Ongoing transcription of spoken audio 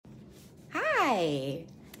Hi,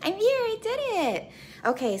 I'm here, I did it.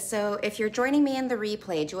 Okay, so if you're joining me in the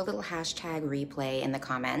replay, do a little hashtag replay in the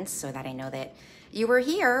comments so that I know that you were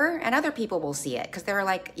here and other people will see it, because there are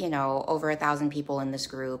like, you know, over 1,000 people in this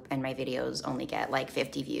group and my videos only get like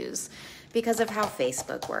 50 views because of how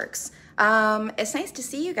Facebook works. It's nice to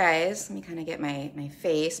see you guys. Let me kind of get my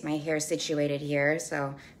face, my hair situated here.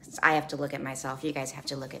 So I have to look at myself. You guys have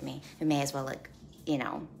to look at me. It may as well look, you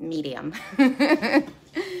know, medium.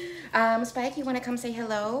 Spike, you want to come say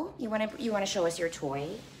hello? You want to show us your toy?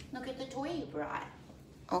 Look at the toy you brought.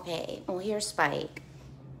 Okay, well here's Spike.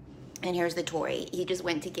 And here's the toy he just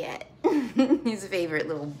went to get. His favorite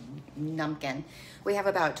little numpkin. We have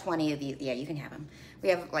about 20 of these. Yeah, you can have them. We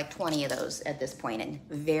have like 20 of those at this point in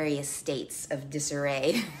various states of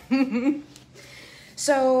disarray.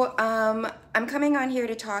 So I'm coming on here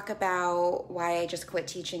to talk about why I just quit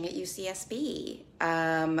teaching at UCSB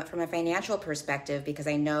from a financial perspective, because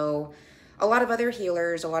I know a lot of other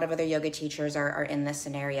healers, a lot of other yoga teachers are in this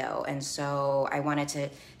scenario. And so I wanted to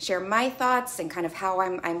share my thoughts and kind of how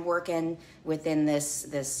I'm working within this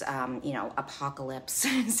you know, apocalypse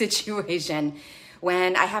situation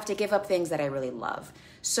when I have to give up things that I really love.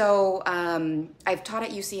 So I've taught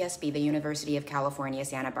at UCSB, the University of California,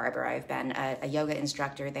 Santa Barbara. I've been a yoga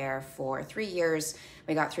instructor there for 3 years.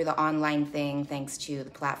 We got through the online thing thanks to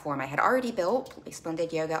the platform I had already built,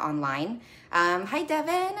 Splendid Yoga Online. Hi,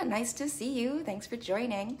 Devin. Nice to see you. Thanks for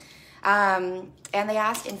joining. And they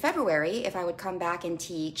asked in February if I would come back and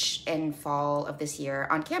teach in fall of this year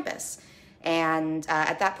on campus. And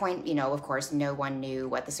at that point, you know, of course, no one knew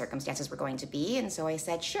what the circumstances were going to be. And so I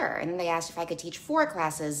said, sure. And then they asked if I could teach 4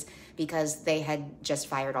 classes because they had just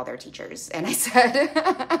fired all their teachers. And I said,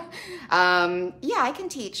 yeah, I can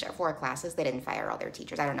teach 4 classes. They didn't fire all their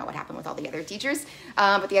teachers. I don't know what happened with all the other teachers,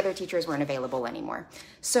 but the other teachers weren't available anymore.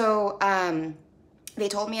 So they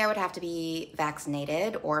told me I would have to be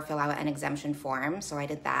vaccinated or fill out an exemption form. So I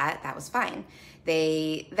did that. That was fine.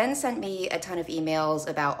 They then sent me a ton of emails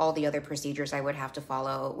about all the other procedures I would have to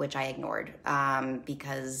follow, which I ignored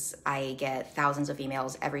because I get thousands of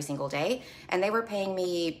emails every single day. And they were paying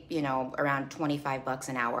me, you know, around 25 bucks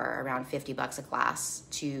an hour, around 50 bucks a class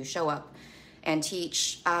to show up and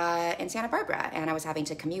teach in Santa Barbara. And I was having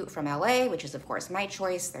to commute from LA, which is of course my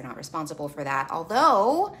choice. They're not responsible for that.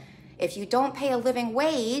 Although, if you don't pay a living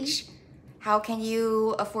wage, how can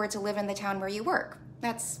you afford to live in the town where you work?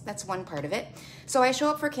 That's one part of it. So I show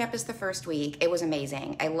up for campus the first week. It was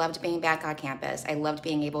amazing. I loved being back on campus. I loved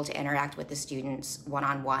being able to interact with the students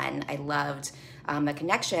one-on-one. I loved the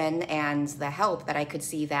connection and the help that I could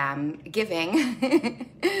see them giving.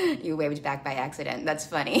 You waved back by accident. That's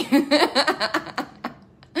funny.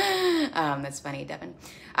 That's funny,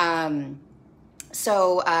 Devin.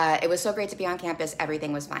 So it was so great to be on campus.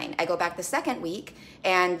 Everything was fine. I go back the second week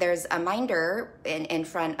and there's a minder in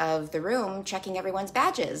front of the room checking everyone's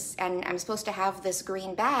badges. And I'm supposed to have this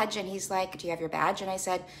green badge. And he's like, do you have your badge? And I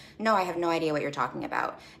said, no, I have no idea what you're talking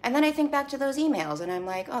about. And then I think back to those emails and I'm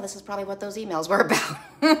like, oh, this is probably what those emails were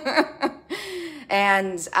about.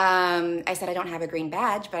 And I said, I don't have a green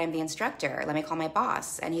badge, but I'm the instructor. Let me call my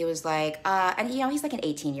boss. And he was like, and you know, he's like an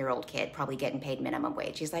 18-year-old kid, probably getting paid minimum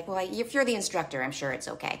wage. He's like, well, if you're the instructor, I'm sure it's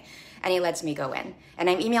okay. And he lets me go in. And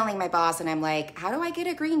I'm emailing my boss and I'm like, how do I get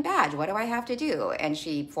a green badge? What do I have to do? And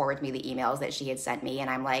she forwarded me the emails that she had sent me. And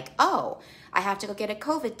I'm like, oh, I have to go get a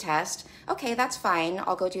COVID test. Okay, that's fine.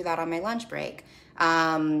 I'll go do that on my lunch break.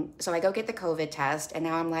 So I go get the COVID test. And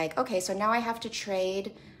now I'm like, okay, so now I have to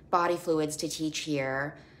trade body fluids to teach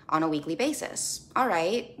here on a weekly basis. All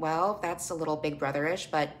right, well, that's a little big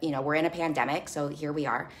brotherish, but you know, we're in a pandemic, so here we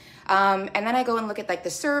are. And then I go and look at like the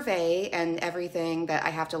survey and everything that I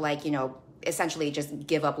have to like, you know, essentially just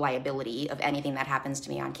give up liability of anything that happens to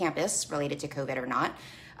me on campus related to COVID or not.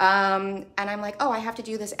 And I'm like, oh, I have to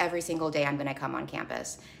do this every single day I'm gonna come on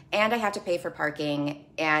campus. And I have to pay for parking.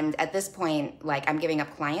 And at this point, like I'm giving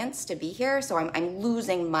up clients to be here, so I'm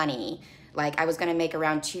losing money. Like I was gonna make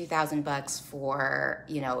around 2,000 bucks for,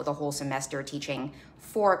 you know, the whole semester teaching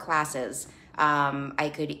 4 classes. I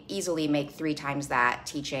could easily make 3 times that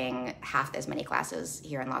teaching half as many classes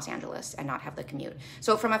here in Los Angeles and not have the commute.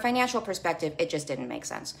 So from a financial perspective, it just didn't make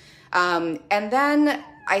sense. And then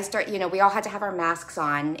I start, you know, we all had to have our masks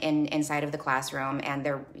on inside of the classroom, and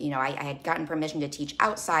there, you know, I had gotten permission to teach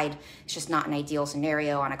outside. It's just not an ideal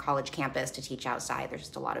scenario on a college campus to teach outside. There's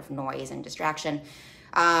just a lot of noise and distraction.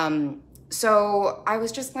 So I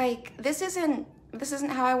was just like, this isn't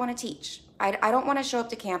how I want to teach. I don't want to show up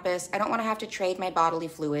to campus. I don't want to have to trade my bodily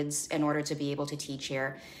fluids in order to be able to teach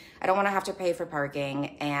here. I don't want to have to pay for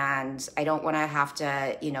parking, and I don't want to have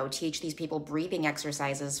to, teach these people breathing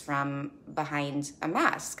exercises from behind a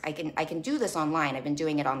mask. I can do this online. I've been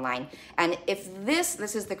doing it online. And if this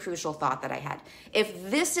is the crucial thought that I had.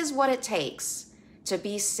 If this is what it takes to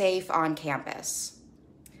be safe on campus,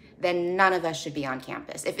 then none of us should be on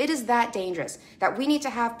campus. If it is that dangerous that we need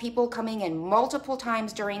to have people coming in multiple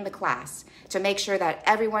times during the class to make sure that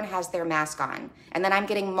everyone has their mask on, and then I'm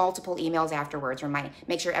getting multiple emails afterwards reminding,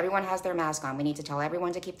 make sure everyone has their mask on. We need to tell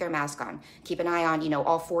everyone to keep their mask on. Keep an eye on,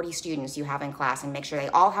 all 40 students you have in class and make sure they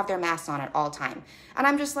all have their masks on at all time. And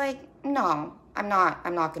I'm just like, no, I'm not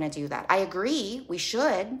gonna do that. I agree, we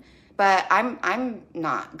should, but I'm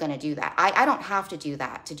not gonna do that. I don't have to do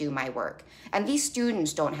that to do my work. And these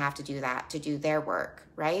students don't have to do that to do their work,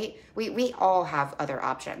 right? We all have other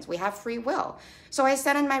options. We have free will. So I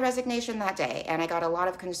sent in my resignation that day, and I got a lot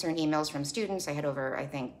of concerned emails from students. I had over, I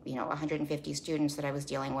think, 150 students that I was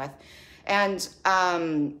dealing with. And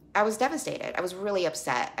I was devastated. I was really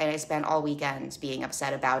upset. And I spent all weekend being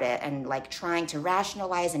upset about it and like trying to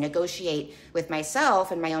rationalize and negotiate with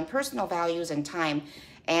myself and my own personal values and time.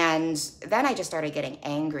 And then I just started getting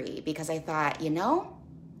angry because I thought,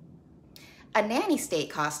 a nanny state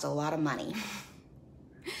costs a lot of money.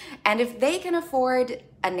 And if they can afford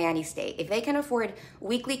a nanny state, if they can afford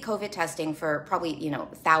weekly COVID testing for probably,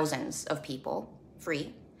 thousands of people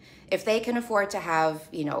free, if they can afford to have,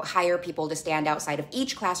 hire people to stand outside of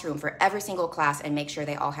each classroom for every single class and make sure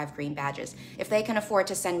they all have green badges, if they can afford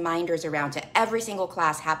to send minders around to every single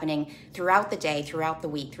class happening throughout the day, throughout the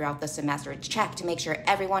week, throughout the semester, check to make sure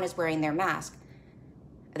everyone is wearing their mask,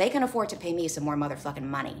 they can afford to pay me some more motherfucking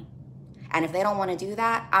money. And if they don't want to do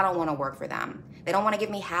that, I don't want to work for them. They don't want to give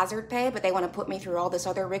me hazard pay, but they want to put me through all this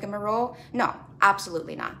other rigmarole? No,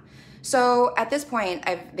 absolutely not. So at this point,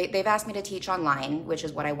 they've asked me to teach online, which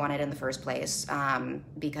is what I wanted in the first place,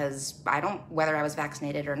 because whether I was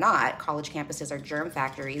vaccinated or not, college campuses are germ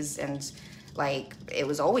factories, and it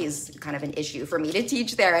was always kind of an issue for me to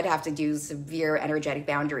teach there. I'd have to do severe energetic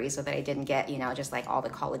boundaries so that I didn't get, just like all the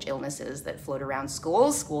college illnesses that float around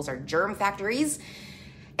schools. Schools are germ factories.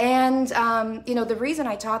 And, the reason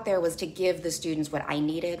I taught there was to give the students what I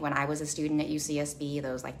needed when I was a student at UCSB,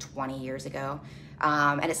 those 20 years ago.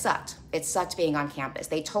 And it sucked. It sucked being on campus.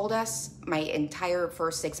 They told us my entire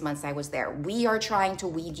first 6 months I was there, we are trying to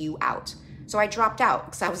weed you out. So I dropped out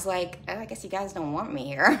because I was like, I guess you guys don't want me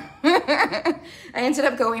here. I ended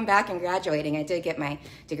up going back and graduating. I did get my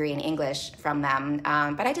degree in English from them,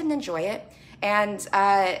 but I didn't enjoy it. And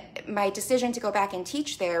my decision to go back and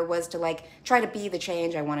teach there was to try to be the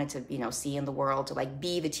change I wanted to, see in the world, to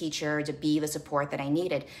be the teacher, to be the support that I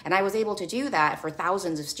needed. And I was able to do that for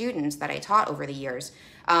thousands of students that I taught over the years.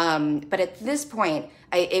 But at this point,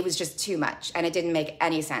 it was just too much and it didn't make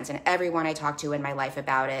any sense. And everyone I talked to in my life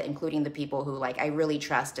about it, including the people who I really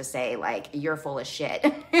trust to say you're full of shit.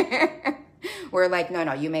 We're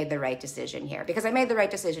no, you made the right decision here, because I made the right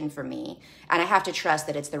decision for me. And I have to trust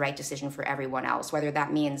that it's the right decision for everyone else, whether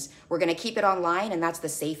that means we're going to keep it online and that's the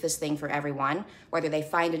safest thing for everyone, whether they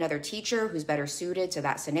find another teacher who's better suited to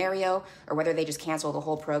that scenario, or whether they just cancel the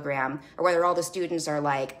whole program, or whether all the students are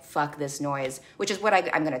fuck this noise, which is what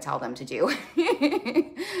I'm going to tell them to do.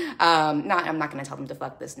 I'm not going to tell them to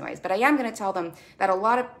fuck this noise, but I am going to tell them that a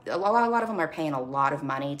lot of them are paying a lot of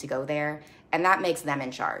money to go there. And that makes them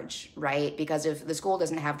in charge, right? Because if the school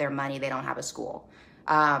doesn't have their money, they don't have a school.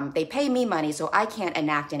 They pay me money, so I can't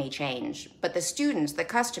enact any change. But the students, the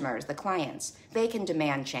customers, the clients, they can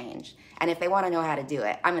demand change. And if they want to know how to do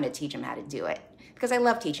it, I'm going to teach them how to do it. Because I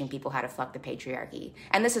love teaching people how to fuck the patriarchy.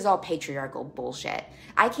 And this is all patriarchal bullshit.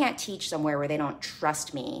 I can't teach somewhere where they don't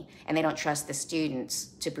trust me and they don't trust the students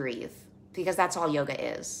to breathe. Because that's all yoga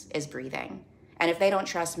is breathing. And if they don't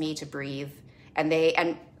trust me to breathe, and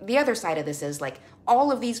the other side of this is all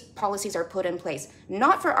of these policies are put in place,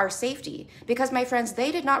 not for our safety, because my friends, they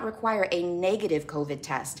did not require a negative COVID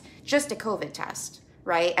test, just a COVID test,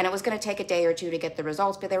 right? And it was going to take a day or two to get the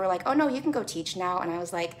results, but they were like, oh no, you can go teach now. And I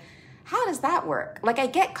was like, how does that work? I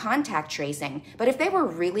get contact tracing, but if they were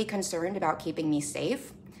really concerned about keeping me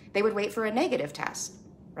safe, they would wait for a negative test,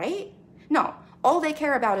 right? No, all they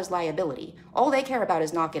care about is liability. All they care about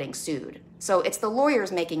is not getting sued. So it's the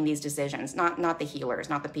lawyers making these decisions, not the healers,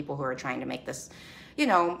 not the people who are trying to make this,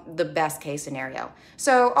 the best case scenario.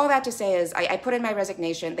 So all that to say is I put in my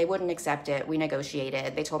resignation. They wouldn't accept it. We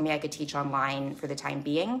negotiated. They told me I could teach online for the time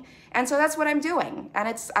being. And so that's what I'm doing. And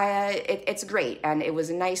it's great. And it was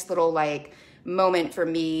a nice little moment for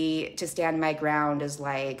me to stand my ground as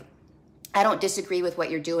I don't disagree with what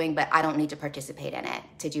you're doing, but I don't need to participate in it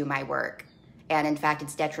to do my work. And in fact,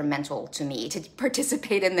 it's detrimental to me to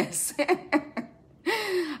participate in this.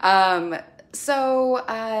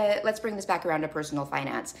 Let's bring this back around to personal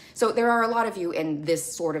finance. So there are a lot of you in this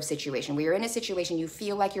sort of situation where you're in a situation you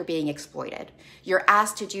feel like you're being exploited. You're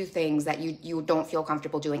asked to do things that you don't feel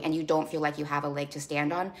comfortable doing, and you don't feel like you have a leg to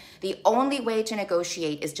stand on. The only way to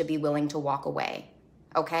negotiate is to be willing to walk away,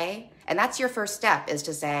 okay? And that's your first step, is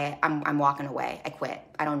to say, I'm walking away, I quit,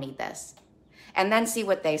 I don't need this. And then see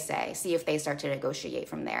what they say, see if they start to negotiate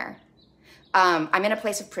from there. I'm in a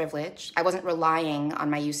place of privilege. I wasn't relying on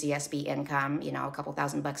my UCSB income, you know, a couple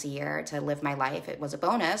 $1,000 a year to live my life. It was a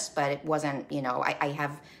bonus, but it wasn't, you know, I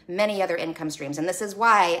have many other income streams. And this is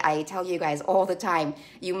why I tell you guys all the time,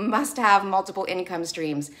 you must have multiple income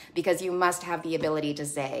streams, because you must have the ability to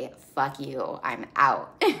say, fuck you, I'm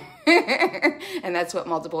out. And that's what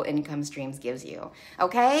multiple income streams gives you.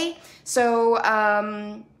 Okay? So,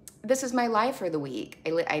 this is my life for the week.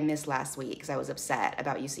 I missed last week because I was upset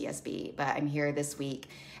about UCSB, but I'm here this week.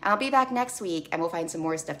 I'll be back next week, and we'll find some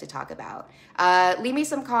more stuff to talk about. Leave me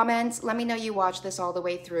some comments. Let me know you watched this all the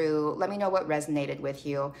way through. Let me know what resonated with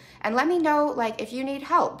you. And let me know, like, if you need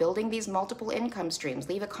help building these multiple income streams.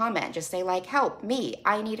 Leave a comment. Just say, like, help me.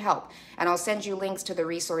 I need help. And I'll send you links to the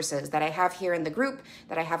resources that I have here in the group,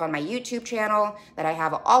 that I have on my YouTube channel, that I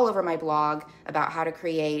have all over my blog about how to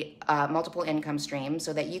create multiple income streams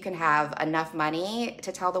so that you can have enough money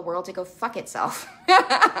to tell the world to go fuck itself.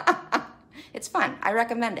 It's fun. I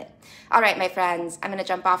recommend it. All right, my friends, I'm going to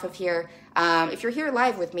jump off of here. If you're here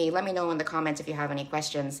live with me, let me know in the comments if you have any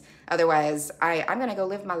questions. Otherwise, I'm going to go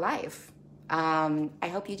live my life. I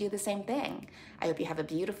hope you do the same thing. I hope you have a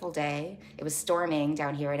beautiful day. It was storming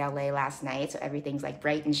down here in LA last night, so everything's like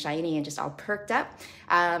bright and shiny and just all perked up,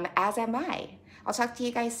 as am I. I'll talk to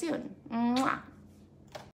you guys soon. Mwah.